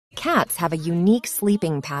Cats have a unique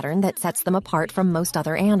sleeping pattern that sets them apart from most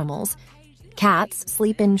other animals. Cats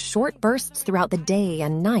sleep in short bursts throughout the day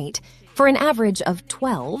and night for an average of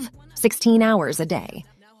 16 hours a day.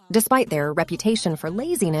 Despite their reputation for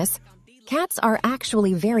laziness, cats are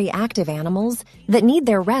actually very active animals that need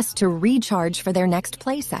their rest to recharge for their next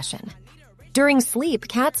play session. During sleep,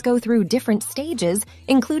 cats go through different stages,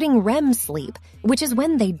 including REM sleep, which is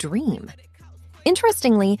when they dream.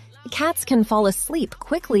 Interestingly, cats can fall asleep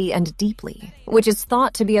quickly and deeply, which is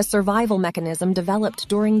thought to be a survival mechanism developed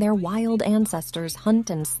during their wild ancestors' hunt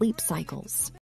and sleep cycles.